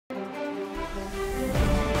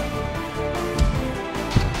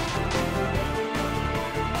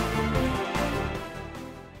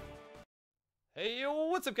Hey, yo,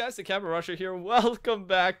 what's up guys, TheCampingRusher here. Welcome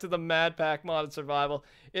back to the Mad Pack Modded Survival.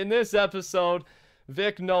 In this episode,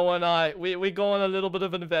 Vic, Noah, and I, we go on a little bit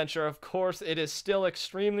of an adventure. Of course, it is still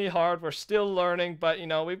extremely hard. We're still learning, but you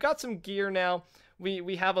know, we've got some gear now.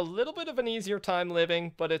 We have a little bit of an easier time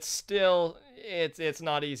living, but it's still, it's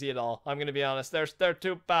not easy at all. I'm gonna be honest. They're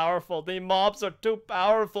too powerful. The mobs are too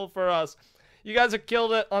powerful for us. You guys have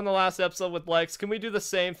killed it on the last episode with likes. Can we do the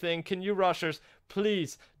same thing? Can you rushers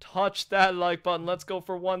please touch that like button? Let's go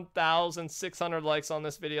for 1,600 likes on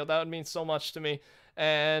this video. That would mean so much to me.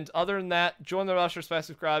 And other than that, join the rushers by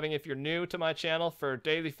subscribing if you're new to my channel for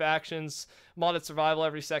daily factions, modded survival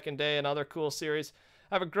every second day, and other cool series.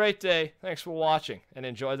 Have a great day. Thanks for watching and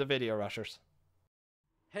enjoy the video, rushers.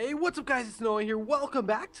 Hey, what's up guys, it's Noah here. Welcome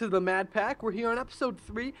back to the Mad Pack. We're here on episode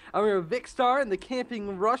 3. I'm here with Vicstar and the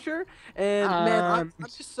Camping Rusher. And man, I'm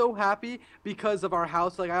just so happy because of our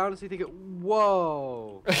house. Like, I honestly think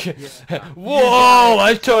whoa. Yeah. Whoa,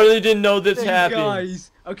 I totally didn't know this happened.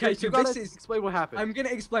 Guys, okay, so this is... Explain what happened. I'm going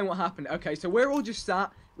to explain what happened. Okay, so we're all just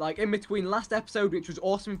sat, like, in between last episode, which was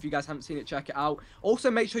awesome. If you guys haven't seen it, check it out. Also,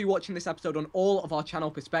 make sure you're watching this episode on all of our channel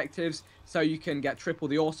perspectives so you can get triple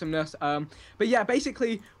the awesomeness. But yeah,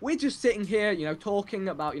 basically, we're just sitting here, you know, talking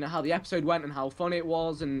about, you know, how the episode went and how fun it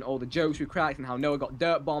was and all the jokes we cracked and how Noah got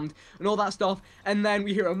dirt bombed and all that stuff. And then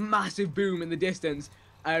we hear a massive boom in the distance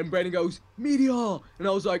and Brandon goes, "Meteor!" And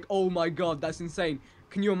I was like, oh my god, that's insane.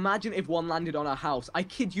 Can you imagine if one landed on our house? I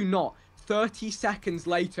kid you not. 30 seconds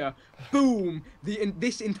later, boom,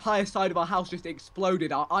 this entire side of our house just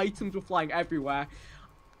exploded. Our items were flying everywhere.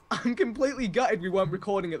 I'm completely gutted we weren't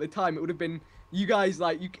recording at the time. It would have been, you guys,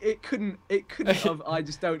 like, it couldn't have, I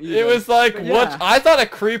just don't even. It was like, but what? yeah. I thought a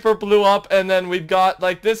creeper blew up, and then we've got,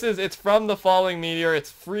 like, it's from the falling meteor.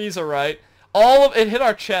 It's freezerite. It hit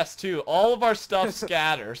our chest, too. All of our stuff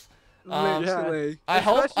scatters. Literally. I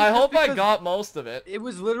hope I got most of it. It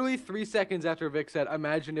was literally 3 seconds after Vic said,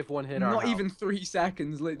 imagine if one hit our Not house. even 3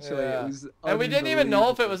 seconds, literally. Yeah. It was And we didn't even know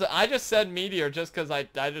if it unbelievable. was. I just said meteor just because I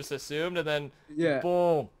just assumed, and then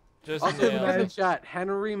boom, just Also, nailed in it. the chat,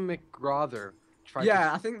 Henry McGrother.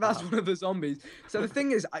 Yeah, I think that's one of the zombies. So the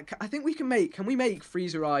thing is, I think we can make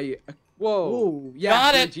freezerite. Whoa. Oh, yeah,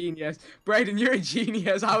 Got you're it. a genius. Braden, you're a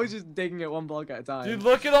genius. I was just digging it one block at a time. Dude,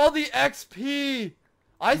 look at all the XP.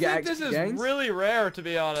 I Yeah, think this XP is gains? really rare, to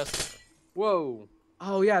be honest. Whoa.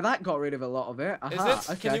 Oh, yeah, that got rid of a lot of it. Is Aha, it?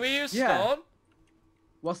 okay. Can we use Yeah. stone?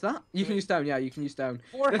 What's that? You can use stone, yeah, you can use stone.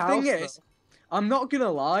 Poor The house, thing is, I'm not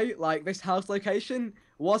gonna lie, like, this house location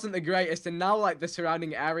wasn't the greatest, and now, like, the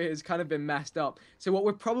surrounding area has kind of been messed up. So what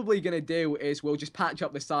we're probably gonna do is we'll just patch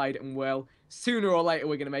up the side, and sooner or later,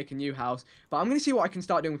 we're gonna make a new house. But I'm gonna see what I can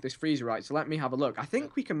start doing with this freezerite, so let me have a look. I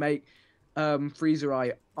think we can make,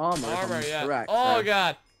 freezerite armor, if Armor, I'm yeah. correct. Oh So,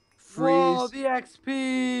 god. Whoa, freeze. the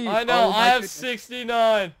XP. I know. Oh, I my have goodness.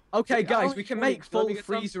 69. Okay, Wait, guys, oh, we can wait, make let full me get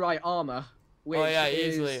some. freezerite armor. Which Oh yeah,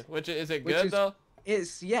 is, easily. Is it which good is- though?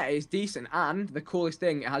 It's decent, and the coolest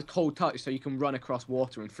thing, it has cold touch, so you can run across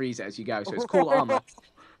water and freeze it as you go. So it's cool armor.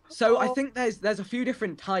 So I think there's a few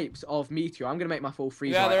different types of meteor. I'm gonna make my full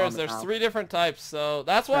freezerite Yeah, armor there's now. 3 different types. So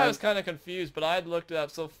that's why I Um, was kind of confused, but I had looked it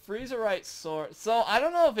up. So freezerite sword. So I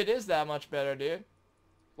don't know if it is that much better, dude.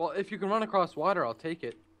 Well, if you can run across water, I'll take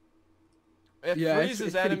it. It Yeah, it's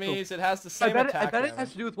freezes pretty enemies. It has the I same bet, attack. I bet it has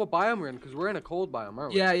damage. to do with what biome we're in, because we're in a cold biome,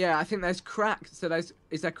 aren't we? Yeah, I think there's crack. So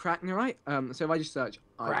is there crack right? So if I just search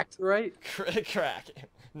Cracked, right? Crack.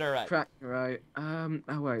 No, right. crack right. Oh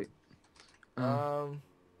wait.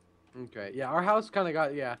 Okay, yeah, our house kind of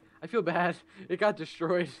got, yeah, I feel bad. It got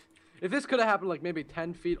destroyed. If this could have happened like maybe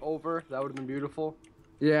 10 feet over, that would have been beautiful.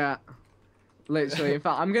 Yeah. Literally, in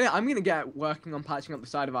fact, I'm gonna get working on patching up the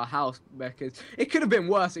side of our house because it could have been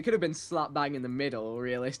worse. It could have been slap bang in the middle,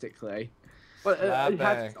 realistically. But Slap it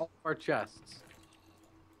bang. had all our chests.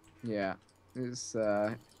 Yeah,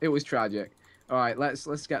 it was tragic. All right, let's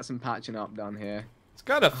get some patching up done here. It's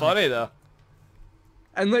kind of funny though.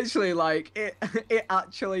 And literally, like it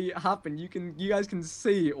actually happened. You guys can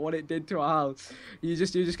see what it did to our house. You're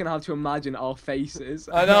just gonna have to imagine our faces.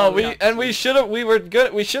 I know. How We should have. We were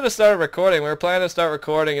good. We should have started recording. We were planning to start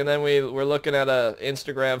recording, and then we were looking at a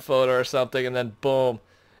Instagram photo or something, and then boom.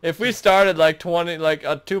 If we started like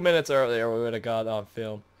 2 minutes earlier, we would have got on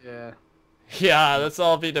film. Yeah. Yeah, let's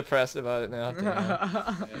all be depressed about it now.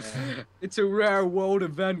 Damn. It's a rare world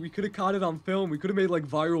event. We could have caught it on film. We could have made like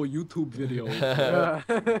viral YouTube videos.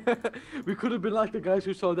 We could have been like the guys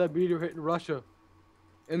who saw that meteor hit in Russia.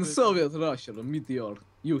 In Soviet Russia, the meteor.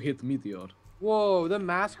 You hit meteor. Whoa, the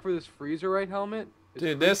mask for this freezerite helmet? is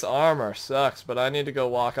Dude, pretty- this armor sucks, but I need to go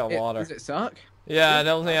walk on water. Does it suck? Yeah, it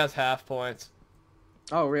only has half points.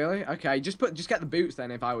 Oh really? Okay, just get the boots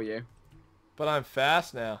then if I were you. But I'm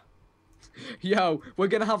fast now. Yo, we're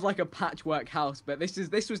gonna have like a patchwork house, but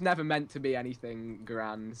this was never meant to be anything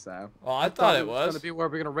grand, so. Oh, I thought it was. gonna be where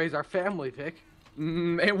we're gonna raise our family, Vic.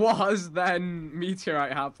 It was, then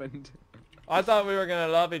meteorite happened. I thought we were gonna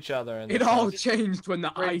love each other. In It all changed when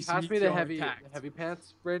the Bryn, ice pass me meteor the heavy attacked.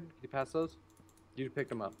 pants, Bryn. Can you pass those? You picked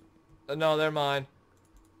them up. No, they're mine.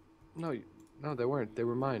 No, no, they weren't. They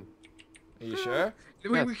were mine. Are you sure?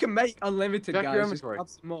 We can make unlimited, Check your guys. Just inventory. grab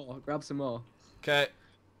some more. Grab some more. Okay.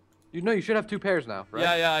 You know you should have 2 pairs now, right?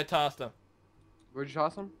 Yeah, yeah, I tossed them. Where'd you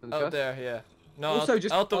toss them? In the Out chest? there, yeah. No, Also, out,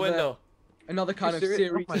 just out the other- window. Another kind of serious?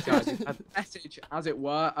 series Oh my God. message, as it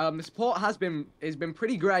were. The support has been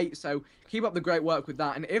pretty great, so keep up the great work with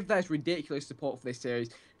that. And if there's ridiculous support for this series,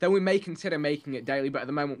 then we may consider making it daily. But at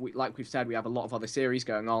the moment, like we've said, we have a lot of other series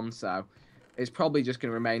going on, so it's probably just going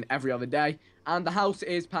to remain every other day. And the house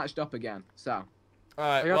is patched up again, so.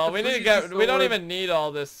 Alright, I got well, the we need to freeze get. We don't sword. even need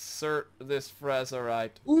all this this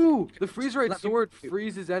Frezarite. Ooh, the freeze-rate Let me- sword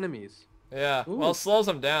freezes enemies. Yeah, Ooh. well, it slows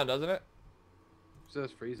them down, doesn't it? It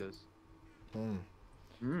says freezes.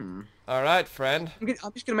 Alright, friend. I'm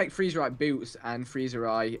just gonna make freezer-eye boots and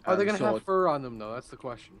freezer-eye. Are they gonna sword. have fur on them though? That's the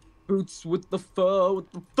question. Boots with the fur,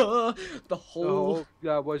 the whole.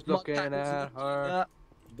 I was looking Not at her.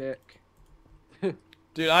 Vic.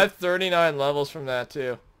 Dude, I have 39 levels from that,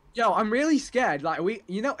 too. Yo, I'm really scared. Like,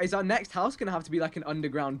 is our next house gonna have to be like an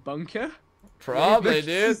underground bunker? Probably,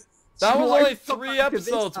 dude. That was What only if we come 3 back to this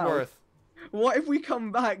episodes house? worth. What if we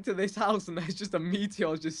come back to this house and there's just a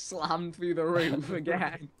meteor just slammed through the roof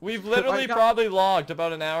again? We've literally got- probably logged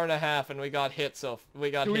about an hour and a half, and we got hit Do we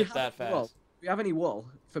hit have that any wool? fast. Do we have any wool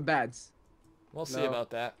for beds? We'll see No. about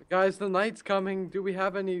that. Guys, the night's coming. Do we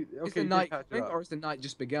have any? Is Okay, the you night patch it coming, up. or has the night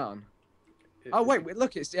just begun? It- Oh wait,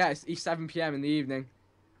 look, it's 7 p.m. in the evening.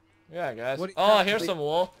 Yeah, guys. What do you Oh, have, here's please? some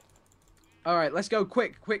wool. All right, let's go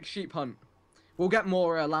quick sheep hunt. We'll get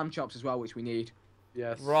more lamb chops as well, which we need.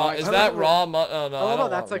 Yes. Raw. Like, Is I that love raw? Oh no, I Oh, don't no,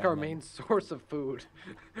 that's want like raw our mutton. main source of food.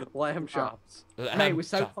 Lamb chops. Mate, we're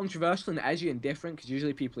so Chop. controversial and edgy and different because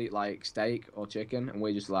usually people eat like steak or chicken, and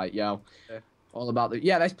we're just like, yo, Yeah. all about the.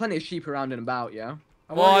 Yeah, there's plenty of sheep around and about, yo.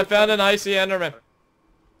 Well, I found an icy Enderman.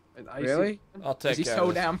 An icy- Really? I'll Is take he care so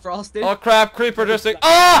of this. damn frosted? Oh crap! Creeper just like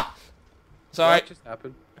Sorry, What just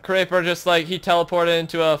happened? Creeper just like he teleported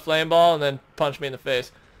into a flame ball and then punched me in the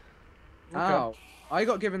face. Ow. I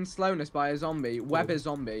got given slowness by a zombie, Weber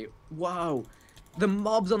zombie. Whoa. The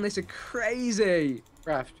mobs on this are crazy.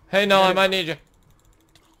 Craft. Hey, no, I might need you.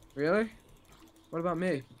 Really? What about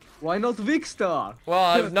me? Why not Vicstar?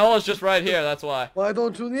 Well, Noah's just right here. That's why. Why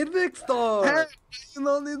don't you need Vicstar? Hey, you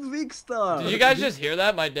don't need Vicstar. Did you guys just hear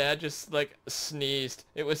that? My dad just like sneezed.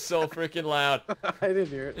 It was so freaking loud. I didn't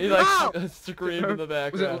hear it. He like Ow! screamed in the Was it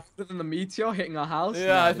background. louder than the meteor hitting our house?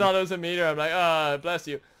 Yeah, I No. thought it was a meteor. I'm like, ah, bless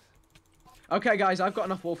you. Okay, guys, I've got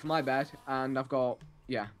enough wool for my bed, and I've got,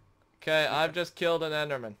 yeah. Okay, I've just killed an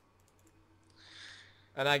Enderman.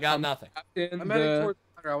 And I got nothing. In I'm heading the towards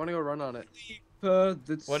water. I want to go run on it.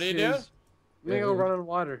 What are you doing? I'm gonna go run on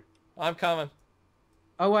water. I'm coming.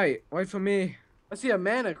 Oh, wait for me. I see a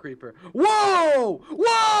mana creeper. Whoa!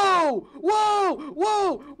 Whoa! Whoa!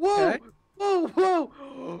 Whoa! Whoa! Okay. Whoa!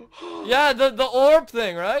 Whoa! Yeah, the orb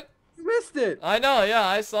thing, right? You missed it. I know, yeah,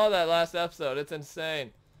 I saw that last episode. It's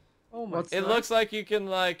insane. Oh my! What's It that? looks like you can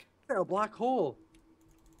like, A black hole.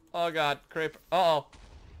 oh god, creeper. Uh-oh.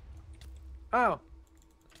 Ow!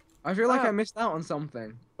 I feel like Ah. I missed out on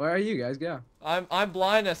something. Where are you guys? Go. I'm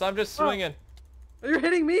blindness. I'm just Oh. swinging. You're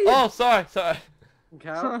hitting me. Oh, sorry.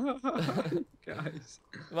 Cow. Guys.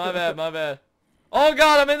 My bad, my bad. Oh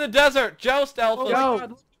god, I'm in the desert. Joust, Oh Alpha. my Yo. God!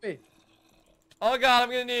 Look at me. Oh god, I'm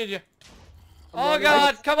gonna need you. I'm Oh running.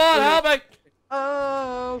 god, come on, help me.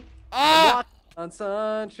 Oh! Ah! On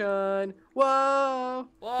sunshine. Whoa!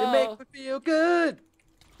 You Whoa. make me feel good.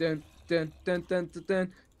 Dun dun dun dun dun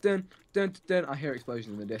dun dun dun dun. I hear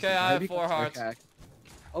explosions in the distance. Okay, I have Maybe 4 it's hearts. okay. A If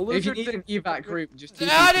you lizard need an thing. evac group, just TP,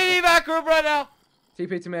 I need an evac group right now.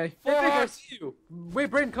 TP to me. 4 Hey, Vic, I hearts. see you. Wait,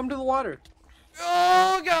 Brayden, come to the water.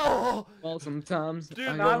 Oh god. Well, sometimes. Dude,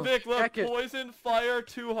 I my know. Vic, look, check it. poison, fire,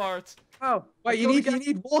 2 hearts. Oh. Wait, you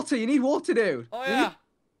need water. You need water, dude. Oh yeah.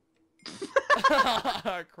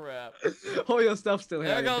 Crap. All your stuff's still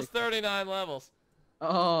here. There goes 39 levels.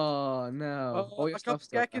 Oh no. Oh, All your a couple stuff's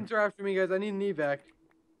still seconds are after me, guys. I need an evac.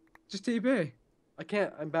 Just TP. I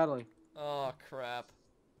can't. I'm battling. Oh crap.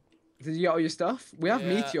 Did you get all your stuff? We have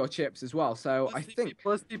Yeah. meteor chips as well, so Plus I TP, think.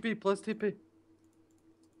 plus TP, plus TP.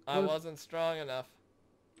 I wasn't strong enough.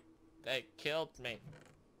 They killed me.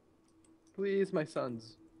 Please, my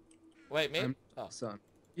sons. Wait, me? I'm- Oh. Son.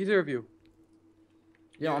 Either of you.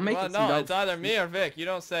 Yeah, I'll make well, it. no, it's either me or Vic. You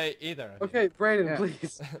don't say either. Okay, Brandon, Yeah.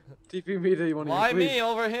 please. TP me to one of you, Why please. me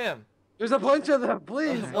over him? There's a bunch of them,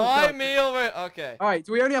 please. Why me over? Okay. All right,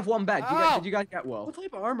 so we only have one bed. Ow! Did you guys get wool? What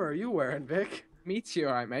type of armor are you wearing, Vic?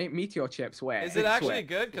 Meteorite, mate. Meteor chips. Where? Is it actually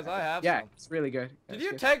good? Because I have Yeah, some. it's really good. Did It's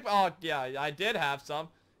you good. take? Oh, yeah, I did have some.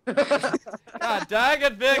 God dang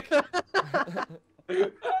it, Vic.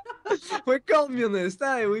 We're communists.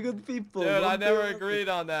 Hey, we're good people. Dude, I Don't never do agreed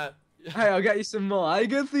on that. Hey, I'll get you some more. I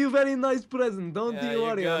got you a very nice present. Don't Yeah, you you're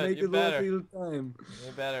worry. I'll good. make You it better. worth your time.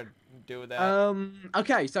 You better do that.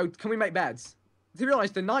 Okay, so can we make beds? To be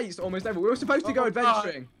honest, the night's almost over. We were supposed to go Oh, God.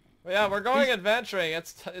 adventuring. Well, yeah, we're going adventuring.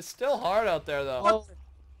 It's still hard out there though. Oh,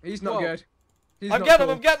 he's not Whoa. good. He's I'm not getting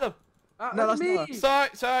cool. him. I'm getting him. No, that's me.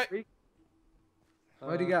 not. Sorry.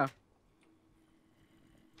 Where'd he go?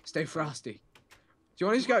 Stay frosty. Do you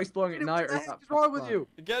want to just go exploring at night? What Or the is that heck is wrong with fine? you?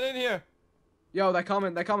 Get in here. Yo, they're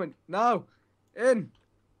coming. They're coming. No, in.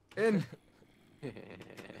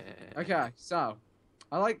 Okay, so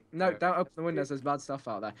I like. No, don't open the windows. There's bad stuff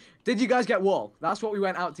out there. Did you guys get wool? That's what we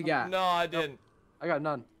went out to get. No, I didn't. I got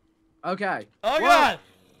none. Okay. Oh Whoa. God.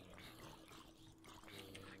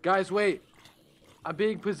 Guys, wait. I'm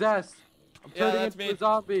being possessed. I'm Yeah, turning that's into me. a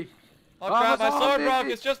zombie. Oh I'm crap! a My sword zombie. broke.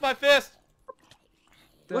 It's just my fist.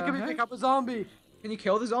 Look at me, The Vic. heck? I'm a zombie. Can you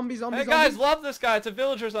kill the zombie? Hey guys, love this guy. It's a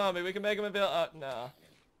villager zombie. We can make him a no. What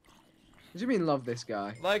do you mean love this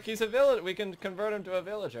guy? Like he's a villager. We can convert him to a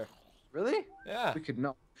villager. Really? Yeah. We could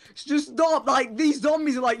not. Just stop! Like these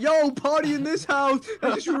zombies are like, yo, party in this house. They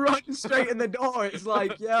just run straight in the door. It's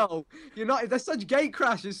like, yo, you're not. They're such gate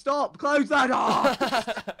crashes. Stop! Close that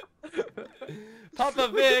door. Papa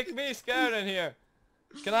Vic, me scared in here.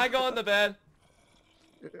 Can I go in the bed?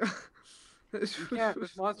 You can't.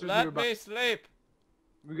 There's monsters Let nearby. me sleep.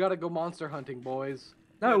 We gotta go monster hunting, boys.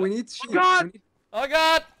 No, we need sheep. God! We need- Oh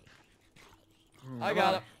God! I Oh,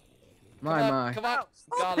 got him. My. Come on.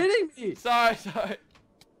 Stop Got him. hitting me! Sorry.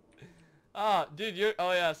 Ah, dude, you're.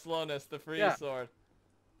 Oh yeah, slowness, the freeze Yeah. sword.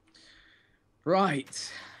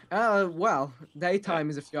 Right. Well, daytime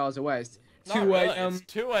is a few hours away. It's Not 2 really, a.m. It's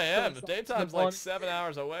 2 a.m. It's Daytime's morning. like 7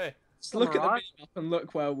 hours away. Just look at the Alright. map and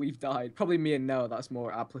look where we've died. Probably me and Noah. That's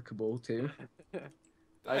more applicable to.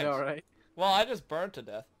 I know, Thanks. right? Well, I just burnt to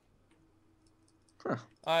death. Huh.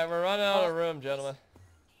 Alright, we're running out of room, gentlemen.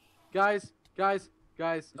 Guys.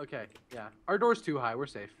 Okay, yeah. Our door's too high. We're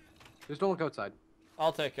safe. Just don't look outside.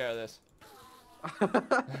 I'll take care of this.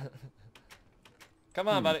 Come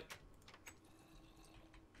on, buddy.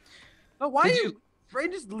 Oh, why Did are you- you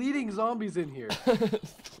just leading zombies in here?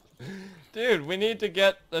 Dude, we need to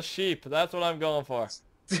get the sheep. That's what I'm going for.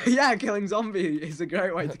 Yeah, killing zombie is a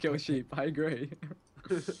great way to kill sheep. I agree.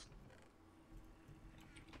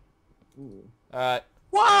 Ooh. Alright.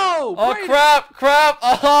 Whoa! Oh, Brayden, crap!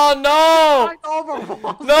 Oh, right over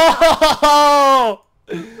walls. no! No!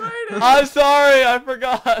 Brayden. I'm sorry, I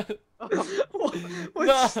forgot.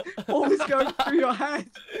 What was going through your head?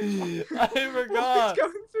 I What forgot. was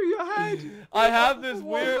going through your head? I have this The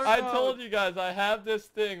walls weird. are I down. told you guys, I have this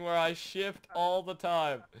thing where I shift all the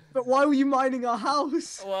time. But why were you mining our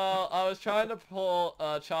house? Well, I was trying to pull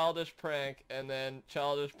a childish prank, and then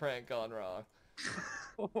childish prank gone wrong.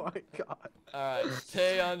 Oh my god. Alright,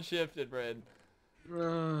 stay unshifted, Braden.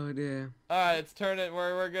 Oh dear. Alright, it's turning.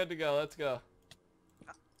 We're good to go. Let's go.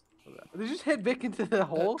 Did you just hit Vic into the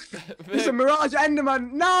hole? It's a Vic, Mirage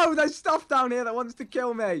Enderman. No, there's stuff down here that wants to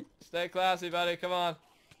kill me. stay classy, buddy. Come on.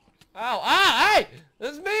 Ow! Ah! Hey!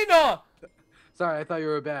 This is me, Noah! Sorry, I thought you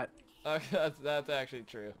were a bat. Okay, that's actually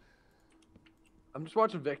true. I'm just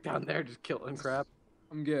watching Vic down there just killing crap.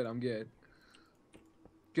 I'm good.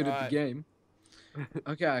 Good at Alright. the game.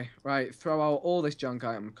 Okay, right. Throw out all this junk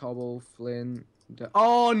item. Cobble, flint.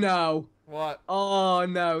 Oh no. What? Oh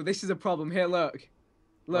no. This is a problem. Here, look.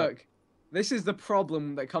 What? Look. This is the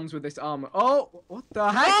problem that comes with this armor. Oh, what the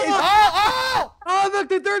heck is... Oh! Oh, look,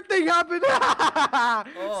 the third thing happened!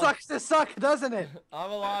 Oh. Sucks to suck, doesn't it? I'm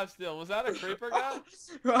alive still. Was that a creeper guy?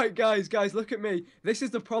 Right, guys, look at me. This is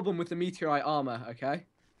the problem with the meteorite armor, okay?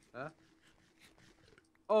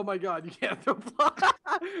 Oh my god, you can't throw plugs.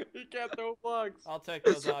 You can't throw plugs. I'll take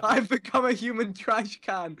those off. I've become a human trash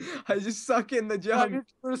can. I just suck in the I junk. need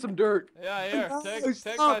to throw some dirt. Yeah, here. No, Take my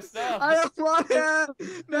stop. stuff. I don't want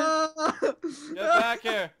it. No. Get back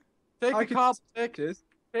here. Take I the can- cobble, Vic. Cheers.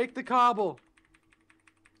 Take the cobble.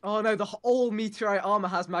 Oh no, the all meteorite armor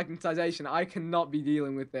has magnetization. I cannot be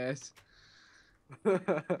dealing with this.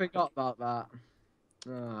 I forgot about that.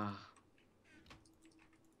 Ah.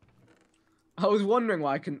 I was wondering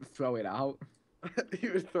why I couldn't throw it out.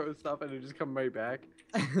 You would throw stuff and it just come right back.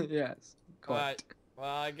 Yes. Alright. Well,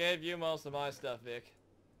 I gave you most of my stuff, Vic.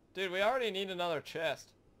 Dude, we already need another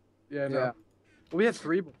chest. Yeah, no. Yeah. We had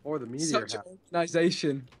 3 before the meteor Such an happened.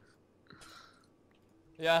 organization.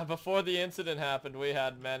 Yeah, before the incident happened, we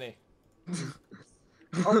had many.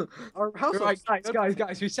 Our house Right, looks good.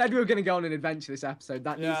 guys. We said we were gonna go on an adventure this episode.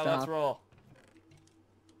 That needs Yeah, to let's happen. roll.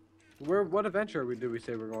 What adventure did we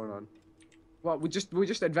say we're going on? Well, we're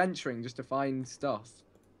just adventuring just to find stuff.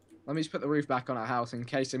 Let me just put the roof back on our house in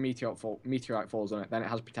case a meteorite falls on it. Then it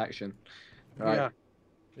has protection. Right. Yeah.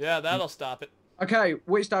 Yeah, that'll stop it. Okay,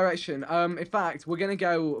 which direction? In fact, we're gonna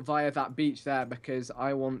go via that beach there because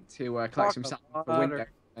I want to collect some Walk sand on for winter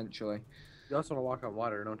water. eventually, You also want to walk on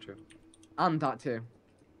water, don't you? and that too.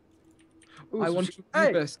 Ooh, I some want sheep. to Hey!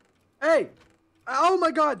 keep us Hey! Oh my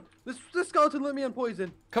god! This skeleton lit me on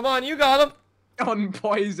poison. Come on, you got him. on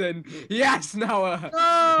poison. Yes, Noah.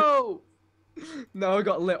 No! Noah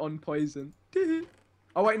got lit on poison.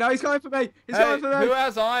 Oh wait, no, he's coming for me. He's Hey, coming for me. who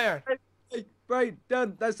has iron? Hey,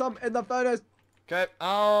 Brayden, there's some in the furnace. Okay,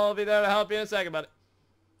 I'll be there to help you in a second, buddy.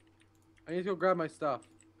 I need to go grab my stuff.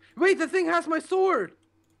 Wait, the thing has my sword!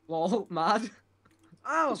 Lol, mad.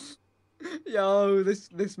 Ow! Yo,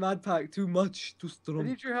 this mad pack too much, too I strong.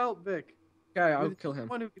 need your help, Vic. Okay, You're I'll the kill him.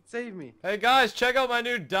 one who can save me. Hey guys, check out my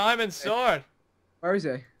new diamond sword. Where is he?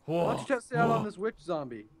 Why don't Whoa. you test it out on this witch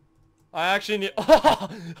zombie? I actually need. Oh!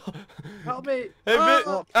 Help me! Hey,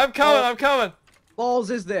 Ah! I'm coming. I'm coming.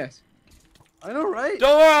 Balls is this? I know, right?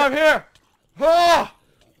 Don't worry, I'm here. Oh!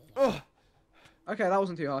 Oh. Okay, that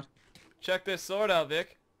wasn't too hard. Check this sword out,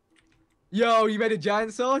 Vic. Yo, you made a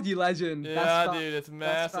giant sword, you legend. Yeah, That's dude, it's That's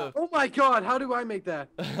massive. Oh my god, how do I make that?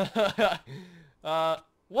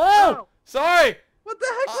 Whoa! Ow. Sorry. What the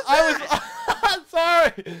heck was I that? was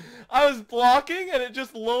sorry. I was blocking and it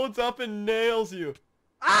just loads up and nails you.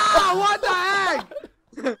 Ah, what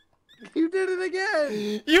the heck? You did it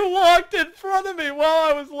again. You walked in front of me while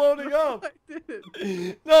I was loading up. I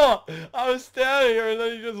did. No, I was standing here and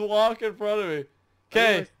then you just walk in front of me. Okay,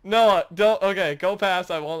 Anyways. Noah, don't. Okay, go past.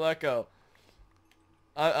 I won't let go.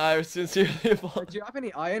 I sincerely Do apologize. you have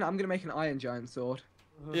any iron? I'm gonna make an iron giant sword.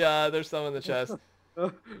 Yeah, there's some in the chest. uh,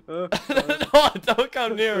 No, don't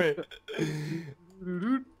come near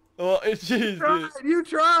me. Oh, jeez, dude. You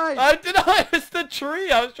tried. I did not. It's the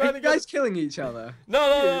tree. I was Are trying you to get. guys killing each other?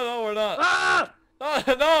 No, we're not. Ah!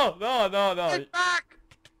 No. Get back!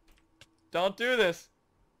 Don't do this.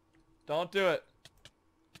 Don't do it.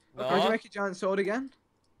 How do you No. make a giant sword again?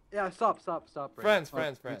 Yeah, stop, Brandon. Friends.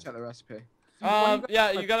 Let me check the recipe.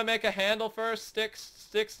 Yeah, you gotta make a handle first.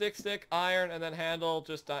 Stick, iron, and then handle.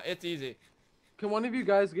 Just it's easy. Can one of you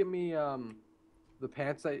guys get me the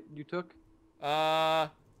pants that you took?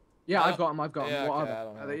 Yeah, I've got them. yeah, What okay, are I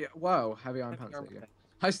don't they? know. Whoa, heavy iron Heavy pants. iron There you go. pants.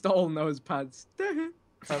 I stole Noah's pants.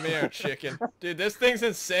 Come here, chicken. Dude, this thing's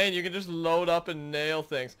insane. You can just load up and nail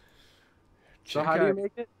things. So how do you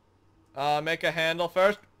make it? Make a handle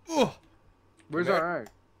first. Ooh. Where's Come our here. iron?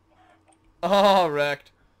 Oh,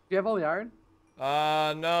 wrecked. Do you have all the iron?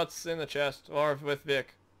 No, it's in the chest or with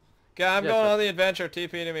Vic. Okay, I'm Yeah, going so- on the adventure.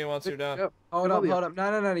 TP to me once you're done. Yep. Hold Hold up.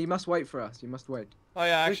 No. You must wait for us. You must wait. Oh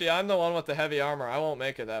yeah, actually, I'm the one with the heavy armor. I won't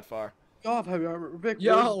make it that far. You have heavy armor. Vic,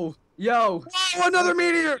 Yo. Whoa, another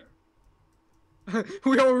meteor!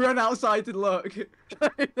 We all run outside to look.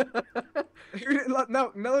 Look,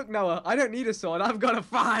 Noah. I don't need a sword. I've got a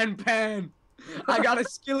frying pan. I got a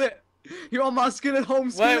skillet. You want my skillet home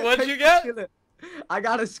skillet? Wait, what'd Take you the get? skillet. I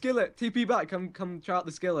got a skillet. TP back. Come try out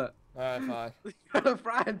the skillet. Alright, fine. a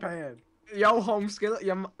frying pan. Yo, home skillet.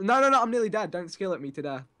 No. I'm nearly dead. Don't skillet me to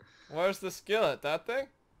death. Where's the skillet? That thing?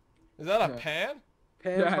 Is that a Yeah. pan?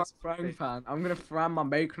 Pan Yeah, it's fry- frying pan. I'm gonna fry my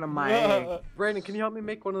bacon and my egg. Brandon, can you help me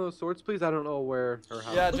make one of those swords, please? I don't know where or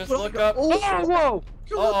how. Yeah, just what I look got. up. Oh, whoa!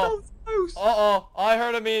 God, Uh-oh. that was close. Uh-oh, I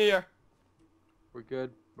heard a meteor. We're good.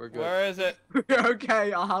 We're good. Where is it?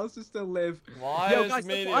 Okay, our house is still live. Why Yo, is guys, look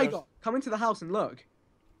meteors? what I got. Come into the house and look.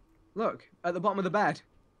 Look at the bottom of the bed.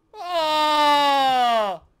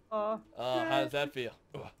 Oh! Uh, How does that feel?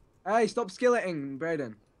 Ugh. Hey, stop skilleting,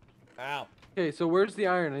 Brayden. Ow. okay, so where's the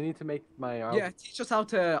iron? I need to make my arm. Yeah, teach us how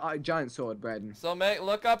to giant sword, Brayden. So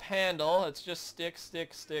look up handle. It's just stick,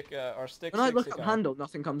 or stick, When I look stick, up iron. handle,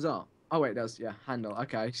 nothing comes up. Oh wait, there's handle.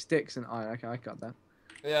 Okay, sticks and iron. Okay, I got that.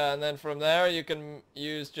 Yeah, and then from there you can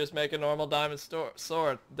just make a normal diamond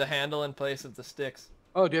sword. The handle in place of the sticks.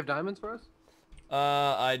 Oh, do you have diamonds for us?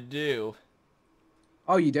 I do.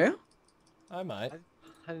 Oh, you do? I might.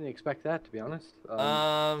 I didn't expect that, to be honest.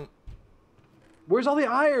 Um, Where's all the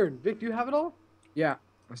iron? Vic, do you have it all? Yeah,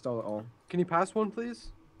 I stole it all. Can you pass one, please?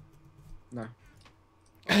 No.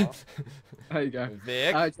 Aw. There you go.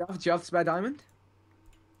 Vic? Do you have spare diamond?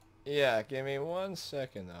 Yeah, give me 1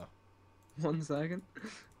 second though. 1 second.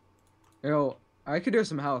 Yo, I could do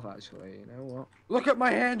some health actually. You know what? Look at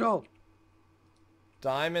my handle.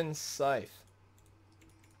 Diamond scythe.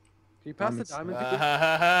 Can you pass the Diamond diamond?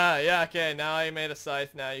 Yeah, okay, now you made a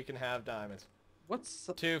scythe, now you can have diamonds. What's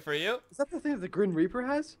 2 for you? is that the thing that the Grim Reaper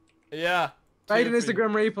has? Yeah. Raiden is for the you.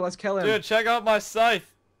 Grim Reaper. Let's kill him. Dude, check out my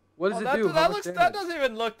scythe. What does Oh, it do? How much that damage? doesn't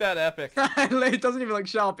even look that epic. It doesn't even look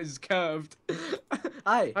sharp. It's curved.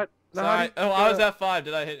 Hey. Now, Sorry. Oh, I was at 5.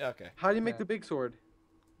 Did I hit? Okay. How do you make Yeah. the big sword?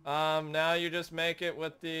 Now you just make it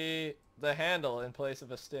with the handle in place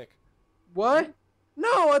of a stick. What?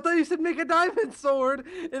 No, I thought you said make a diamond sword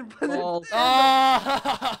and put it. Oh.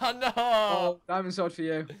 Oh, no. Oh, diamond sword for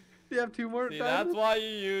you. Do you have 2 more See, diamonds? that's why you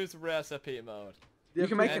use recipe mode You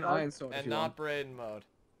can make an iron sword if and you not want. Braden mode.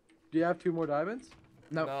 Do you have 2 more diamonds?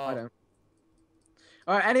 No, No. I don't.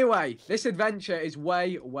 Alright, anyway, this adventure is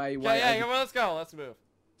way Yeah, come on, let's go. Let's move.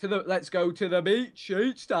 let's go to the beach.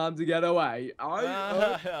 It's time to get away.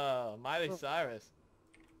 Miley Cyrus.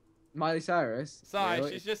 Miley Cyrus. Sorry,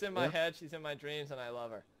 Really? she's just in my Yeah. head. She's in my dreams, and I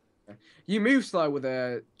love her. You move slow with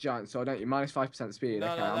a giant sword, don't you? Minus 5% speed.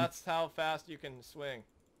 No, okay, no, that's how fast you can swing.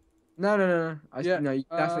 No. Yeah, No, you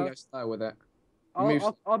definitely go slow with it.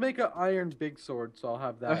 I'll make an iron big sword, so I'll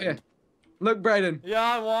have Oh, that. here. Look, Brayden.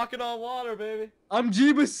 Yeah, I'm walking on water, baby. I'm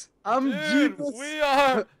Jeebus. I'm Dude, Jeebus. we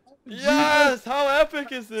are. Yes, how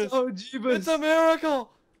epic is this? Oh, Jeebus. It's a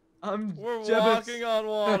miracle. I'm We're Jeebus. walking on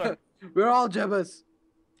water. We're all jealous.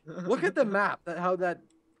 Look at the map. How that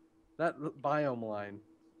biome line.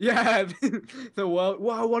 Yeah, the world.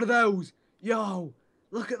 Wow, what are those? Yo,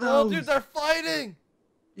 look at those. Oh, dude, they're fighting.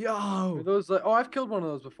 Are Yo. those like? Oh, I've killed one of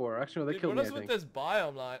those before. Actually, no, they Dude, killed what me. is I with think. this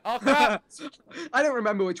biome line? Oh crap! I don't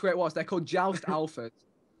remember which way it was. They're called Joust Alphas.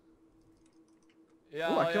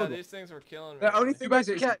 Yeah, Ooh, I yeah, killed one. these things were killing me. The only Too thing bad is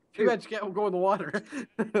you it's can't. Too bad you can't go in the water.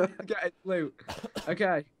 get it, loot.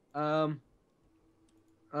 Okay.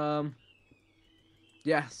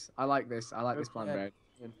 Yes, I like this. I like this plan, Okay.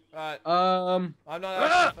 bro. Alright, I'm not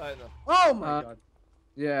Ah! actually fighting them. Oh my Uh, god.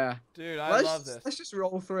 Yeah. Dude, I love this. Let's just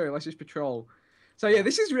roll through. Let's just patrol. So yeah,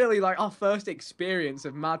 this is really like our first experience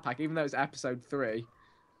of Mad Pack, even though it's episode 3.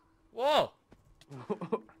 Whoa!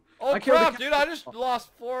 Oh I killed the crap, dude! I just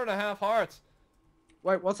lost 4.5 hearts.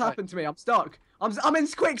 Wait, what's happened to me? I'm stuck. I'm in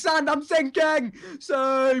quicksand. I'm sinking.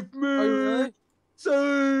 Save me. Are you really?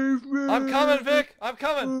 Save me. I'm coming, Vic. I'm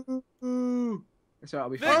coming. So I'll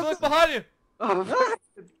be Vic, fine. look behind you. Oh,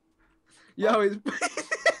 Yo, it's.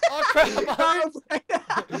 Oh crap! Behind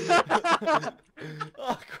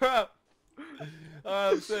Oh crap!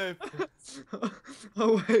 Alright, I'm safe.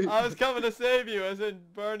 Oh wait. I was coming to save you, as in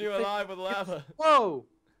burn you alive with lava. whoa.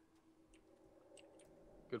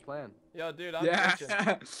 Good plan. Yo, dude, I'm Yeah.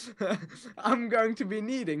 itching. I'm going to be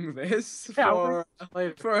needing this Yeah,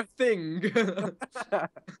 for a thing.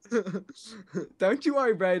 Don't you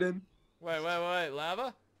worry, Brayden. Wait,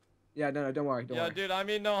 lava? Yeah, no, don't worry. Don't Yo, worry. dude, I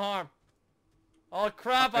mean no harm. Oh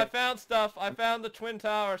crap! I Okay. found stuff. I found the Twin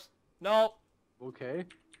Towers. No, Okay.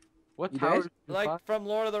 What You tower? did? did you like find? from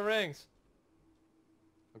Lord of the Rings.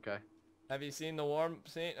 Okay. Have you seen the war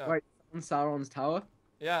scene? Oh. Wait. On Sauron's tower.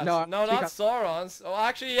 Yeah. No, No, actually, not Sauron's. Oh,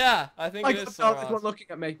 actually, yeah. I think I it got is Sauron's one Sauron's. looking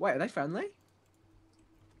at me. Wait, are they friendly?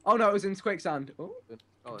 Oh no, it was in quicksand. Oh,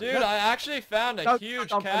 Oh, Dude, yeah. I actually found a No, huge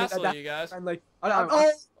don't find it, castle, they're you guys. friendly.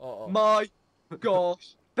 Oh, Oh, My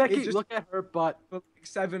gosh. Becky, it just- look at her butt. For like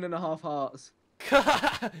 7.5 hearts.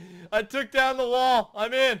 I took down the wall.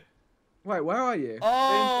 I'm in. Wait, where are you?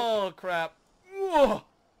 Oh crap. Whoa.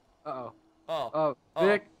 Uh-oh. Oh. Oh, Oh.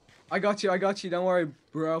 Vic. I got you. Don't worry,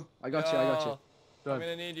 bro. I got you. Yo, I'm Done.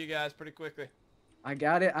 gonna need you guys pretty quickly. I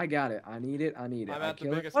got it. I need it. I'm I at the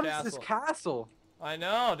kill it. biggest What is castle. this castle? I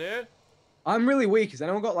know, dude. I'm really weak. Has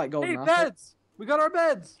anyone got like golden Hey, apple? beds! We got our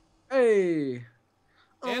beds! Hey.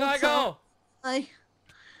 In I go.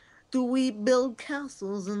 Do we build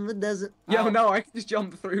castles in the desert? Yo, Ow. no, I can just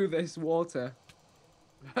jump through this water.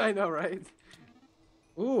 I know, right?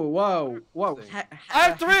 Ooh, whoa. Interesting. I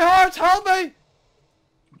have 3 hearts. Help me.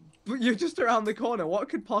 But you're just around the corner. What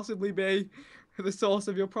could possibly be the source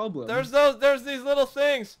of your problem? There's these little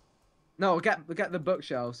things. No, get the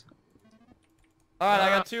bookshelves. All right, I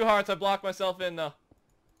got 2 hearts. I blocked myself in though.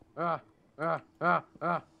 Ah.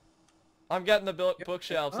 I'm getting the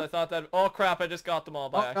bookshelves. I thought that. Oh crap! I just got them all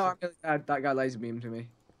by Oh, no, accident. I'm really bad. That guy laser beamed to me.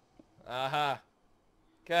 Aha.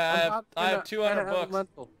 Okay, I have 200 books.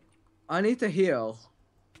 Elemental. I need to heal.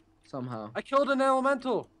 Somehow. I killed an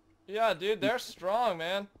elemental. Yeah, dude, they're strong,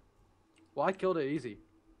 man. Well, I killed it easy.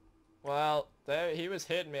 Well, he was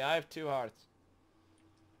hitting me. I have 2 hearts.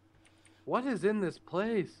 What is in this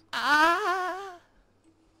place? Ah!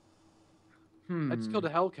 I just killed a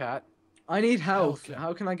hellcat. I need health. Okay.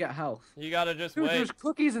 How can I get health? You gotta just Dude, wait. there's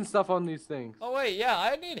cookies and stuff on these things. Oh wait, yeah,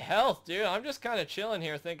 I need health, dude. I'm just kind of chilling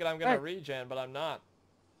here, thinking I'm gonna Hey. regen, but I'm not.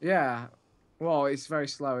 Yeah. Well, it's very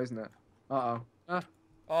slow, isn't it? Uh-oh.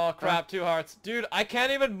 Oh crap, 2 hearts, dude. I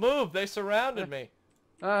can't even move. They surrounded me.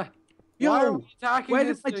 Why Yo, are we attacking where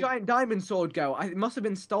this did my thing? giant diamond sword go? It must have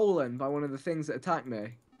been stolen by one of the things that attacked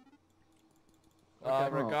me.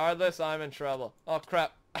 Okay. Regardless, I'm in trouble. Oh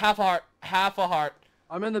crap, half a heart, half a heart.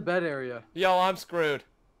 I'm in the bed area. Yo, I'm screwed.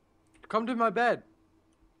 Come to my bed.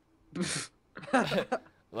 Wait,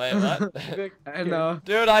 what? Vic, And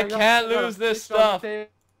Dude, I got- can't I got a lose this fish on the stuff. table,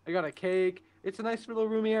 I got a cake. It's a nice little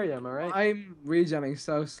roomy area, am I right? I'm regenning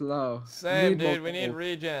so slow. Same, more dude. We need gold.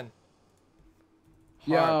 regen.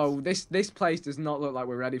 Yo, Hearts. this place does not look like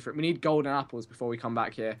we're ready for it. We need golden apples before we come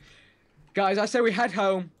back here. Guys, I say we head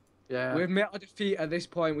home. Yeah. We admit our defeat at this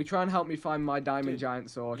point. We try and help me find my diamond Dude, giant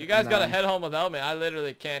sword. You guys and gotta then- head home without me. I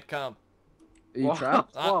literally can't come. Are you Wow.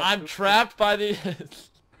 trapped? Whoa. I'm trapped by these.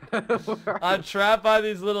 I'm trapped by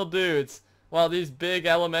these little dudes. Well, these big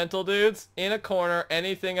elemental dudes in a corner.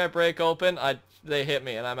 Anything I break open, they hit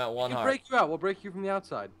me, and I'm at 1 We'll heart. break you out. We'll break you from the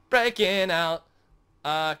outside. Breaking out.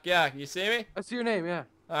 Yeah. You see me? I see your name. Yeah.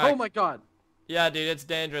 All right. Oh my God. Yeah, dude. It's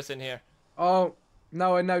dangerous in here. Oh,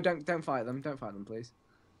 no, don't fight them. Don't fight them, please.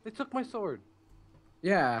 They took my sword.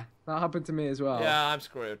 Yeah, that happened to me as well. Yeah, I'm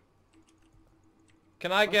screwed.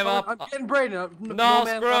 Can I give up? I'm getting Braden. No,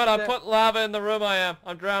 man screw it. left I'm there. putting lava in the room I am.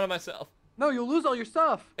 I'm drowning myself. No, you'll lose all your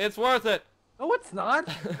stuff. It's worth it. No, it's not.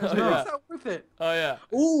 Oh, It's yeah. not worth it. Oh, yeah.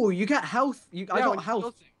 Ooh, you get health. I Yeah, got when you kill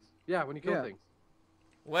health. things. Yeah, when you kill Yeah. things.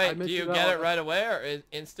 Wait, do missed you it get out. it right away or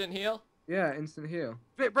instant heal? Yeah, instant heal.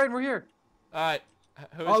 Braden, we're here. Alright.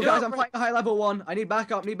 Who's Oh, here? guys, I'm fighting high level 1. I need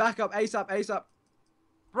backup. ASAP, ASAP.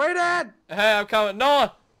 Braden! Hey, I'm coming.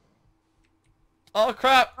 Noah! Oh,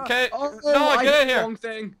 crap. Okay. Oh, Noah, I get did in the here. wrong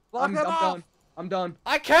thing. Block I'm them off. done. I'm done.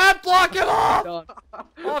 I can't block it off! Done.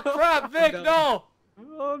 Oh, crap. Vic, done. no!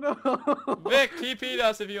 Oh no. Vic, TP'd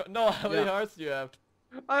us if you... No, how many Yeah. hearts do you have?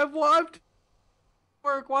 I have one.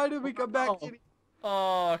 Work. Why did we come back? Oh.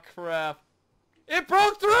 Oh, crap. It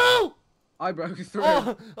broke through! I broke through.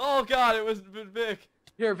 Oh, God, it was Vic.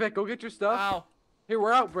 Here, Vic, go get your stuff. Ow. Here,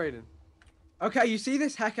 we're out, Braden. Okay, you see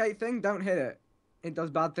this Hecate thing? Don't hit it. It does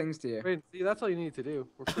bad things to you. Braden, see, that's all you need to do.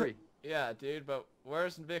 We're free. Yeah, dude, but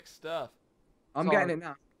where's Vic's stuff? I'm Sorry. getting it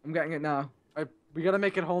now. I'm getting it now. We gotta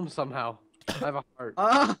make it home somehow. I have a heart.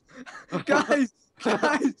 Ah, guys,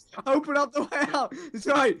 open up the way out. It's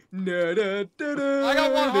right. I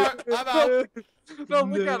got 1 heart. I'm out. No,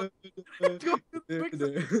 look at him.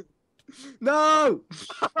 No!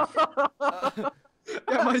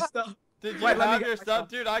 Get my stuff. Did you Wait, let me have get your my stuff? stuff.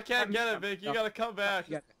 Dude, I can't Let me get get it, my Vic. You stuff. gotta come back.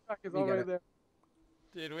 Get it. Back is You all get right it. there.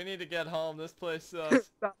 Dude, we need to get home. This place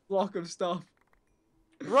sucks. That block of stuff.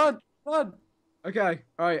 Run, run. Okay,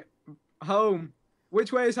 alright. Home.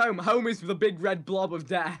 Which way is home? Home is the big red blob of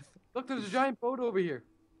death. Look, there's a giant boat over here.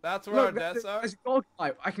 That's where our Look, deaths are? there's a dog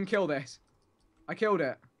fight. I can kill this. I killed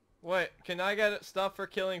it. Wait, can I get stuff for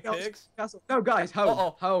killing Yo, pigs? No, guys, home.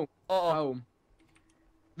 Uh-oh. Home. Uh-oh. Home.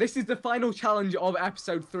 This is the final challenge of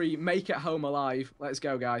episode 3. Make it home alive. Let's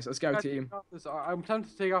go, guys. Let's go, team. I'm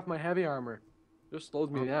tempted to take off my heavy armor. Just slows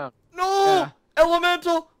me down. No! Yeah.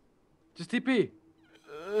 Elemental! Just TP.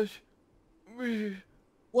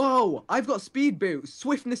 Whoa! I've got speed boots.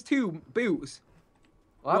 Swiftness 2 boots.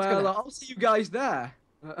 Well, that's Well, I'll see you guys there.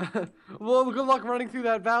 well, good luck running through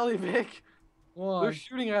that valley, Vic. They're Why?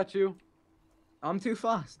 shooting at you. I'm too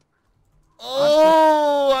fast.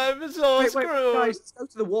 Oh, I'm so Wait, screwed. guys, let's go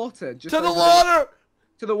to the water. Just To the over water!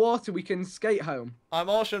 To the water, we can skate home. I'm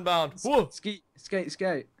ocean bound. Whoa. Skate.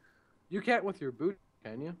 You can't with your boot,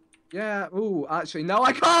 can you? Yeah, ooh, actually, no,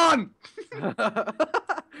 I can't!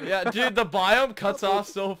 Yeah, dude, the biome cuts off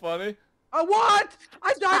so funny. What?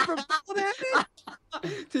 I died from fall damage?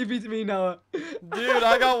 TP to me, Noah. Dude,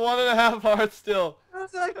 I got 1.5 hearts still. How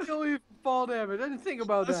did I kill you from fall damage? I didn't think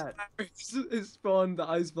about that. It spawned the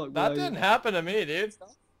ice block That blade. didn't happen to me, dude.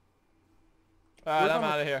 Alright, Where's I'm my-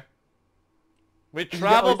 out of here. We you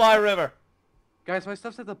travel got- by river. Guys, my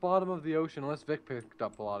stuff's at the bottom of the ocean, unless Vic picked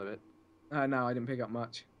up a lot of it. No, I didn't pick up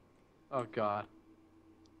much. Oh, God.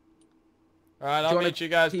 Alright, Do I'll you wanna meet you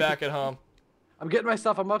guys keep back it- at home. I'm getting my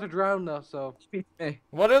stuff. I'm about to drown now, so. TP to me.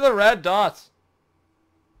 What are the red dots?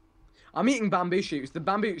 I'm eating bamboo shoots. The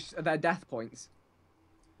bamboo shoots are their death points.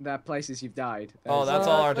 They're places you've died. Oh, There's- that's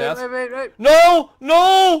all our wait, deaths? Wait. No!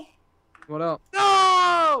 No! What up?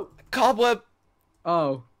 No! Cobweb!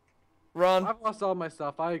 Oh. Run. I've lost all my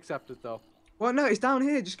stuff. I accept it, though. Well, no, it's down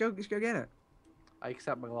here. Just go get it. I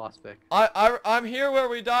accept my loss, Vic. I'm here where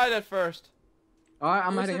we died at first. All right,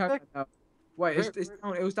 I'm Where's heading it, home. Vic? now. Wait,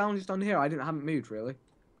 it was down just under here. I haven't moved really.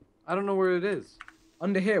 I don't know where it is.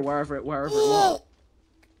 Under here, wherever it was.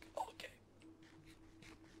 Okay.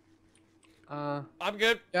 Uh. I'm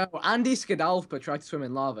good. Yeah, well, Andy Skadalpa tried to swim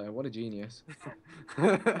in lava. What a genius.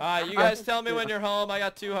 Alright, you guys tell me when you're home. I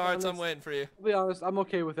got 2 hearts. I'm waiting for you. I'll be honest, I'm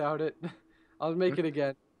okay without it. I'll make it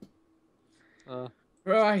again.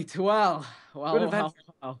 Right. Well.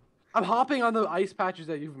 I'm hopping on the ice patches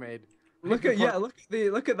that you've made. Look at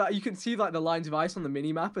that. You can see like the lines of ice on the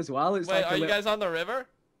mini map as well. It's Wait, like are you guys on the river?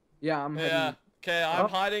 Yeah, I'm heading. Yeah. Okay, I'm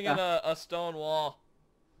hiding in a stone wall.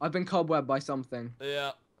 I've been cobwebbed by something.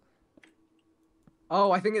 Yeah.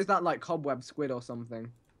 Oh, I think it's that like cobweb squid or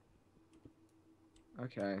something.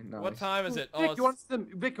 Okay, nice. What time is it? Vic, you want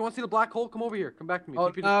to see the black hole? Come over here. Come back to me.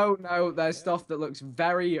 Oh, no, there's stuff that looks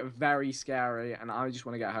very, very scary, and I just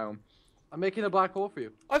want to get home. I'm making a black hole for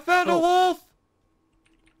you. I found a wolf!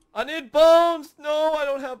 I need bones! No, I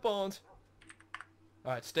don't have bones.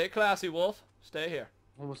 Alright, stay classy, wolf. Stay here.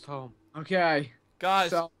 Almost home. Okay.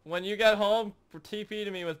 Guys, when you get home, TP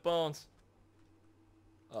to me with bones.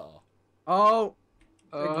 Uh-oh. Oh.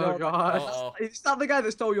 Oh, God. Uh-oh. Is that the guy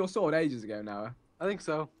that stole your sword ages ago, Noah? I think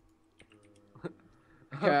so.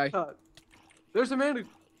 Okay. There's a man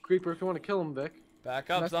creeper if you want to kill him, Vic.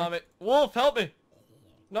 Back up, zombie. Wolf, help me!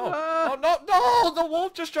 No. Oh, no! The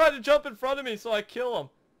wolf just tried to jump in front of me, so I kill him.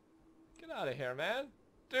 Get out of here, man.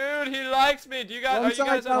 Dude, he likes me. Are you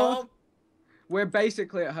guys at home? We're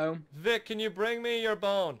basically at home. Vic, can you bring me your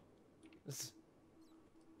bone?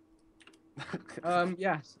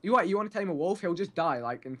 Yes. You want to tame a wolf? He'll just die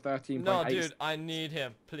like in 13.8. No, dude, I need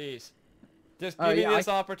him, please. Just give me this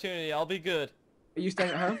opportunity. I'll be good. Are you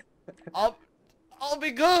staying at home? I'll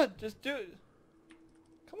be good. Just do it.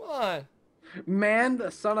 Come on. Man,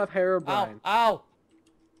 the son of Herobrine. Ow.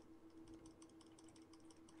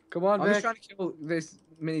 Come on, I'm Vic. just trying to kill this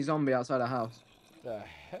mini zombie outside our house. The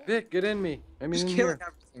heck? Vic, get in me. I mean, Just in killing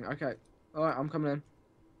here. everything. Okay. Alright, I'm coming in.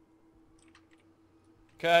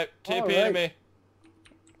 Okay, TP to me.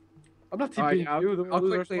 I'm not TPing you. I'll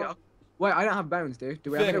quickly... Wait, I don't have bones, dude.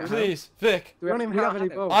 Do we have Vic, any please. Vic. We don't even have any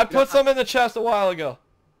bones. I put some in the chest a while ago.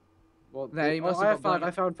 Well, They must have I have got 5. blood.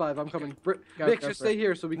 I found 5. I'm coming. Go Vic, for just it. stay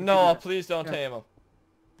here so we can. No, please don't Yeah. tame him.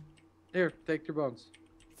 Here, take your bones.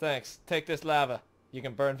 Thanks. Take this lava. You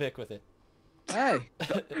can burn Vic with it. Hey.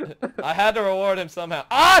 I had to reward him somehow.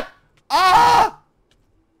 Ah!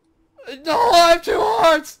 No, I have 2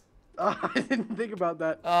 hearts! I didn't think about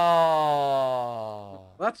that. Oh.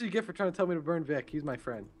 Well, that's what you get for trying to tell me to burn Vic. He's my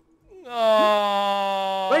friend.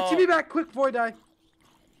 No. Wait, TP back quick before I die.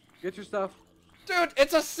 Get your stuff. Dude,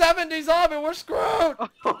 it's a 70s zombie. We're screwed.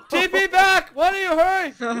 TP back. Why don't you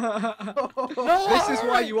hurry? No, This is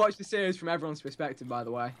why hurry. you watch the series from everyone's perspective, by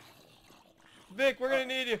the way. Vic, we're gonna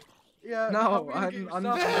need you. Yeah. No, gonna get your I'm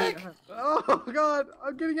stuff. Vic! Oh God,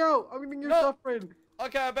 I'm getting out. I'm getting your stuff, Brayden.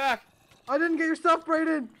 Okay, I'm back. I didn't get your stuff,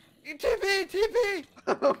 Brayden. TP.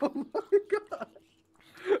 Oh my God.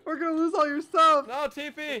 We're gonna lose all your stuff. No,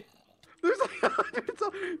 TP. There's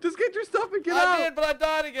just get your stuff and get I out. did, but I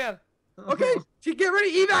died again. Okay, get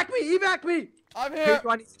ready. Evac me. I'm Who here. do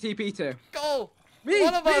I need to TP to? Go. Me.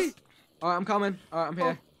 One of us. Alright, I'm coming. Alright, I'm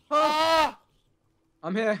here. Ah.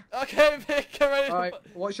 I'm here. Okay, Vic, get ready. Alright,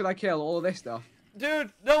 what should I kill? All of this stuff?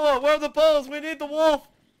 Dude, Noah, where are the bones? We need the wolf.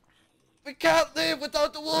 We can't leave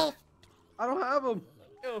without the wolf. I don't have them.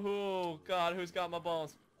 Oh, God, who's got my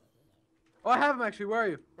bones? Oh, I have them actually. Where are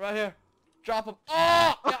you? Right here. Drop them.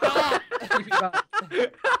 Ah! TP back.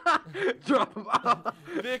 Drop them.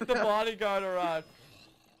 Vic, the bodyguard arrived.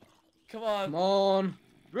 Come on. Come on.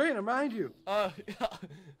 Brayden, I'm behind you. Alright.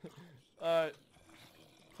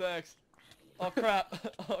 Thanks. Oh, crap.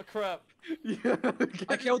 Oh, crap. Yeah,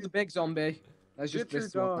 I killed the big zombie. There's just Get your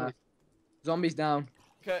this one dog. left. Zombie's down.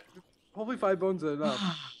 Okay. Hopefully 5 bones are enough.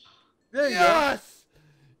 There you go. Yes!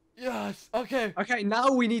 Yes! Okay. Okay,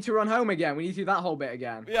 now we need to run home again. We need to do that whole bit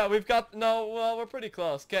again. Yeah, we've got... No, well, we're pretty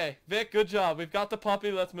close. Okay. Vic, good job. We've got the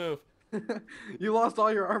puppy. Let's move. You lost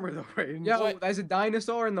all your armor though, Brayden. Yo, Wait. there's a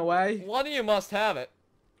dinosaur in the way. One of you must have it.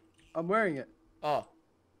 I'm wearing it. Oh.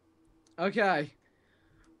 Okay.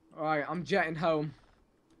 Alright, I'm jetting home.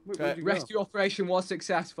 Where'd you go? Rescue operation was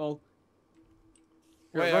successful.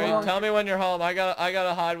 Here, Wait, run along. tell me when you're home. I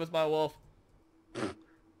gotta hide with my wolf.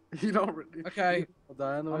 You don't. Okay. I'll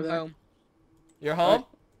die on the way I'm there. home. You're home?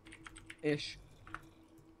 Ish.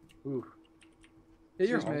 Ooh. Yeah,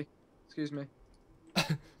 you're Excuse home. me. Excuse me.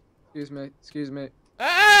 Excuse me. Excuse me.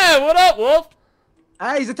 Hey, what up, wolf?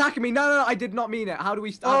 Hey, he's attacking me. No, I did not mean it. How do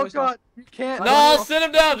we start? Oh god, you can't. No, sit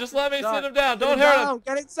him down. Just let me Stop. sit him down. Sit Don't hurt him.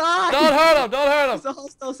 Get inside. Don't hurt him. Don't hurt It's him. a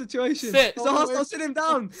hostile situation. Sit. It's a hostile. Sit him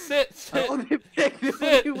down. Sit. Sit. The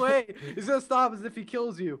Sit. only way he's gonna stop is if he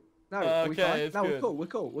kills you. No, are we Okay, fine? it's No, good. we're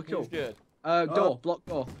cool. He's good. Door. Block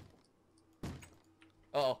door.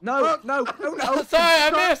 Uh-oh. No. Sorry,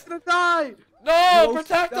 I missed. Gonna die. No, Wolf,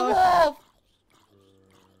 protect the no. wolf.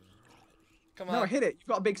 Come No, on. hit it. You've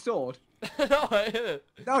got a big sword. No, I hit it.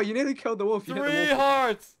 No, you nearly killed the wolf. You hit the 3 wolf.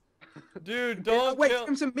 hearts. Dude, don't Wait, kill. give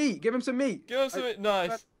him some meat. Give him some meat. Give him some.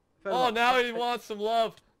 Nice. Fed Oh, up. now he wants some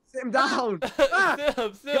love. Sit him down. Sit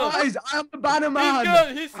him. Sit him. Guys, I am the banner man. He's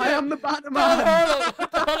good. He's I am the banner Don't man. hurt him.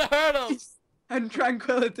 Don't hurt him. Peace and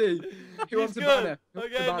tranquility. Who He's wants a good. banner? Who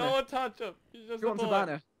wants a Okay, banner? no one touch him. He's just Who wants a boy.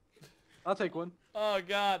 banner? I'll take one. Oh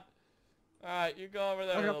God. All right, you go over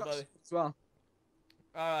there, Okay, little I've got buddy. as well.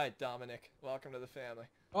 All right, Dominic. Welcome to the family.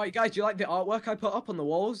 All right, guys, do you like the artwork I put up on the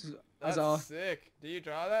walls? That's As our sick. Do you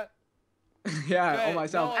draw that? yeah, Okay, on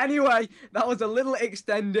myself. no. Anyway, that was a little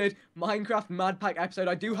extended Minecraft Mad Pack episode.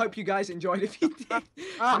 I do hope you guys enjoyed. If you did,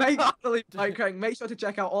 make sure to leave a like, make sure to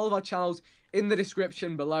check out all of our channels in the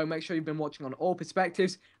description below. Make sure you've been watching on all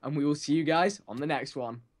perspectives, and we will see you guys on the next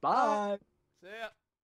one. Bye.